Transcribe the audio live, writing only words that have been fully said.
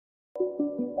Yo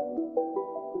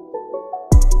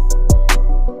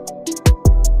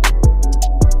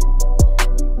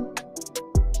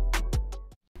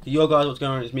guys, what's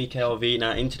going on? It's me, KLV.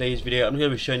 Now in today's video I'm going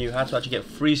to be showing you how to actually get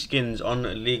free skins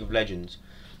on League of Legends.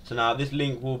 So now this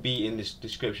link will be in this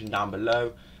description down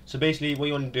below. So basically what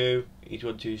you want to do is you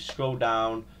want to scroll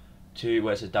down to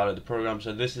where it says download the program.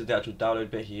 So this is the actual download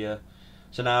bit here.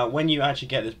 So now when you actually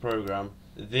get this program,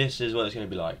 this is what it's going to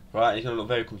be like, right? It's going to look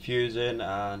very confusing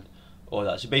and all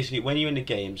that. So basically when you're in the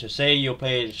game, so say you're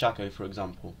playing Shaco for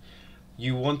example,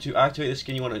 you want to activate the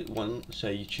skin you want, so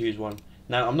you choose one.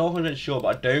 Now I'm not 100% sure,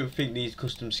 but I don't think these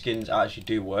custom skins actually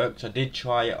do work. So I did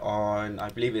try it on, I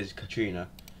believe it's Katrina,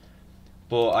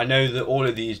 but I know that all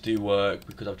of these do work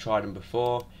because I've tried them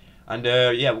before. And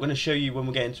yeah, we're going to show you when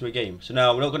we get into a game. So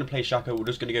now we're not going to play Shaco, we're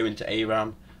just going to go into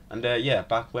ARAM. And yeah,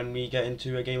 back when we get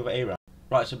into a game of ARAM.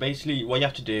 Right, so basically what you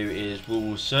have to do is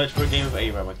we'll search for a game of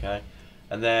ARAM, okay?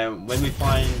 And then when we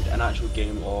find an actual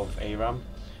game of ARAM,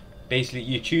 basically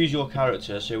you choose your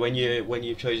character. So when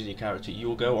you've chosen your character,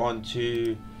 you'll go on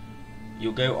to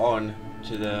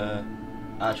the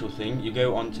actual thing. You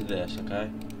go on to this, okay?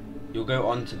 You'll go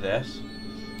on to this,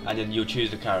 and then you'll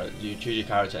choose the character. You choose your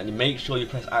character, and you make sure you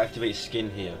press activate skin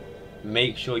here.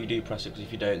 Make sure you do press it, because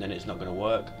if you don't, then it's not going to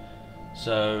work.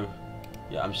 So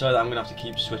yeah, I'm sorry that I'm going to have to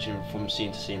keep switching from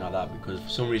scene to scene like that, because for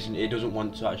some reason it doesn't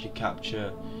want to actually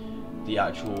capture the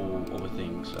actual other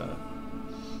thing. So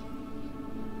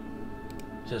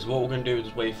what we're going to do is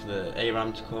just wait for the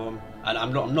ARAM to come, and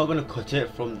I'm not going to cut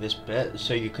it from this bit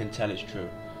so you can tell it's true.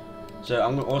 So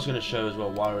I'm also going to show as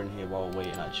well while we're in here, while we're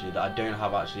waiting, actually, that I don't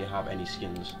actually have any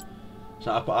skins.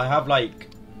 So I have like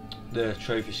the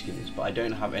trophy skins, but I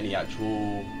don't have any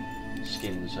actual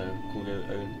skins. So we'll go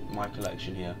own my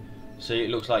collection here. So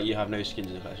it looks like you have no skins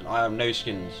in the collection. I have no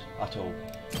skins at all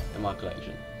in my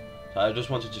collection. So I just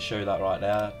wanted to show that right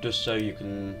there, just so you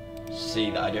can see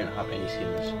that I don't have any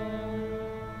skins.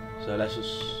 So let's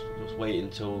just wait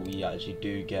until we actually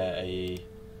do get a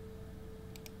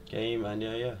game, and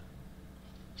yeah.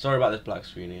 Sorry about this black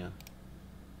screen here.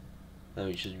 Then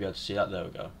we should be able to see that. There we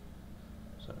go.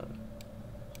 So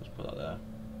let's put that there.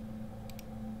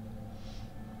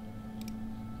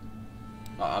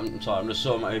 I'm sorry, I'm just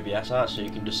sorting my OBS out so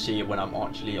you can just see it when I'm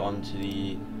actually onto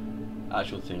the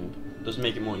actual thing. It does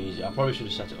make it more easier. I probably should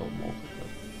have set it up more.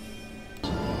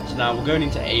 So now we're going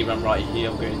into ARAM right here.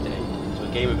 We're going into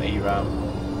a game of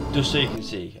ARAM, just so you can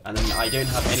see. And then I don't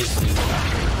have any skins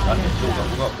actually. Okay, so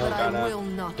we've got Morgana.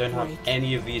 Don't have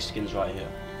any of these skins right here.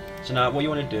 So now what you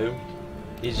want to do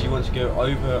is you want to go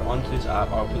over onto this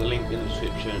app. I'll put the link in the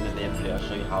description, and at the end of the video I'll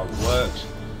show you how it works.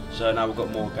 So now we've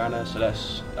got Morgana. So I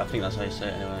think that's how you say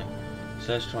it anyway.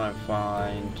 So let's try and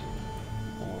find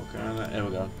Morgana. There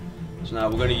we go. So now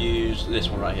we're going to use this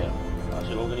one right here. Right, so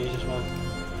we're going to use this one.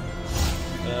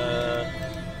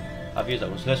 I've used that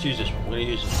one, so let's use this one. We're going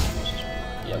to use this one. What's this one?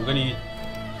 Yeah, we're going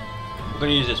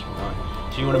to use this one, right?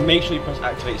 So you want to make sure you press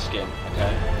activate skin, okay?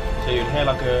 So you'll hear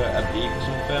like a beep or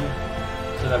something.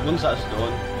 So then once that's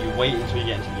done, you wait until you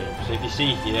get into the game. So if you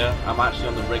see here, I'm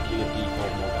actually on the regular default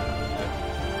Morgana, okay?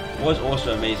 What's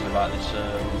also amazing about this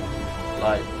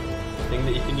like thing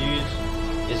that you can use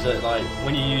is that like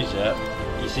when you use it,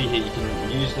 you see here you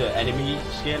can use the enemy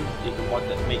skin. You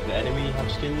can make the enemy have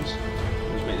skins.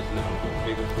 Let's make this a little bit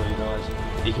bigger for you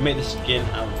guys. You can make the skin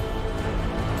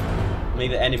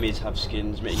make the enemies have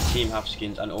skins, make your team have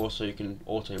skins, and also you can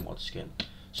auto mod skin.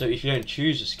 So if you don't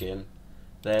choose a skin,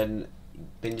 then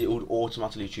it would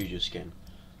automatically choose your skin.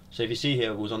 So if you see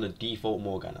here, it was on the default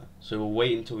Morgana. So we'll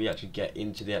wait until we actually get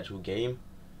into the actual game,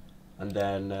 and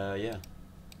then yeah.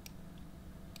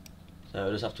 So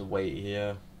we'll just have to wait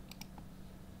here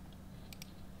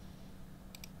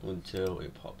until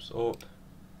it pops up.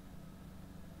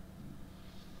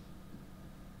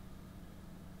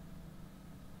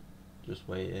 Just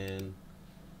waiting.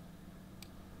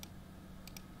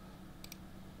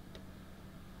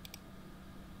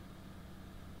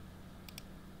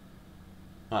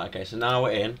 Right, okay, so now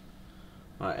we're in.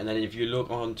 Right, and then if you look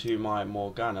onto my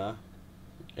Morgana,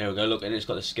 here we go, look, and it's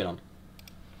got the skin on.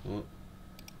 Oh.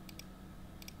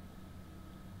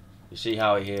 You see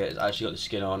how here it's actually got the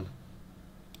skin on.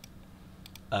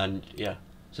 And yeah.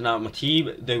 So now my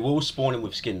team, they will spawn in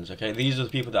with skins, okay? These are the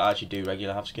people that actually do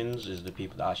regular have skins, is the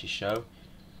people that actually show.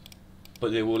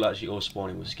 But they will actually all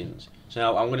spawn in with skins. So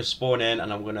now I'm going to spawn in,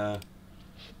 and I'm going to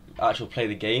actually play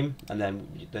the game, and then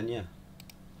yeah.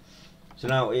 So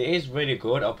now it is really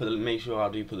good. I'll make sure I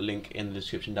do put the link in the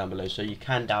description down below so you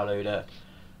can download it.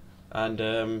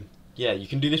 And yeah, you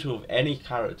can do this with any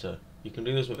character. You can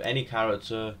do this with any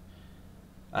character.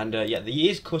 And yeah, there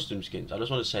is custom skins. I just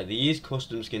want to say there is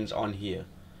custom skins on here.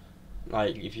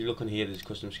 Like if you look on here, there's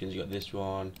custom skins. You got this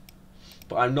one,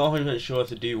 but I'm not 100% sure if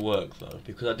they do work though,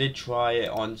 because I did try it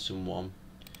on someone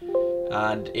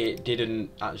and it didn't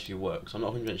actually work. So I'm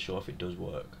not 100% sure if it does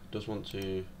work. Just want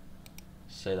to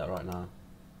say that right now.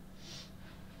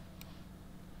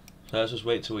 So let's just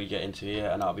wait till we get into here,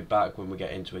 and I'll be back when we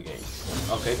get into a game.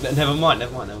 Okay, never mind, there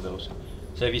we go.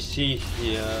 So if you see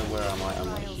here, where am I? I'm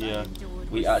right here.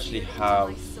 We actually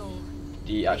have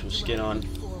the actual skin on.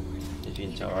 If you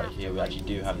can tell right here, we actually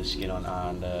do have the skin on,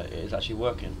 and it is actually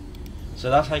working. So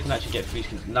that's how you can actually get free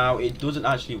skins. Now it doesn't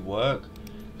actually work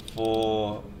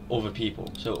for other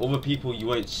people. So other people you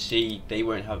won't see, they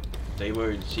won't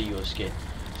see your skin.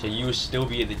 So you will still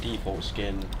be the default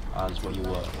skin as what you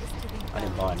were. I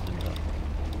didn't buy anything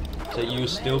though. So you will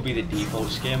still be the default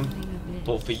skin,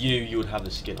 but for you would have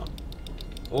the skin on.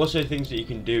 Also, things that you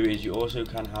can do is you also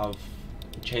can have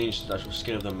change the actual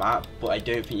skin of the map, but I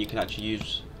don't think you can actually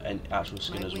use an actual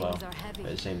skin as well at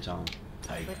the same time.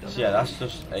 So yeah, that's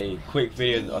just a quick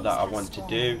video that I want to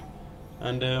do,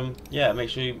 and yeah, make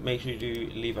sure you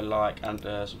do leave a like and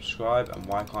subscribe. And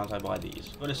why can't I buy these?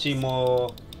 If you want to see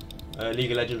more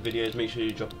League of Legends videos, make sure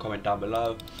you drop a comment down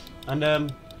below,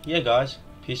 and yeah guys,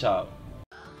 peace out.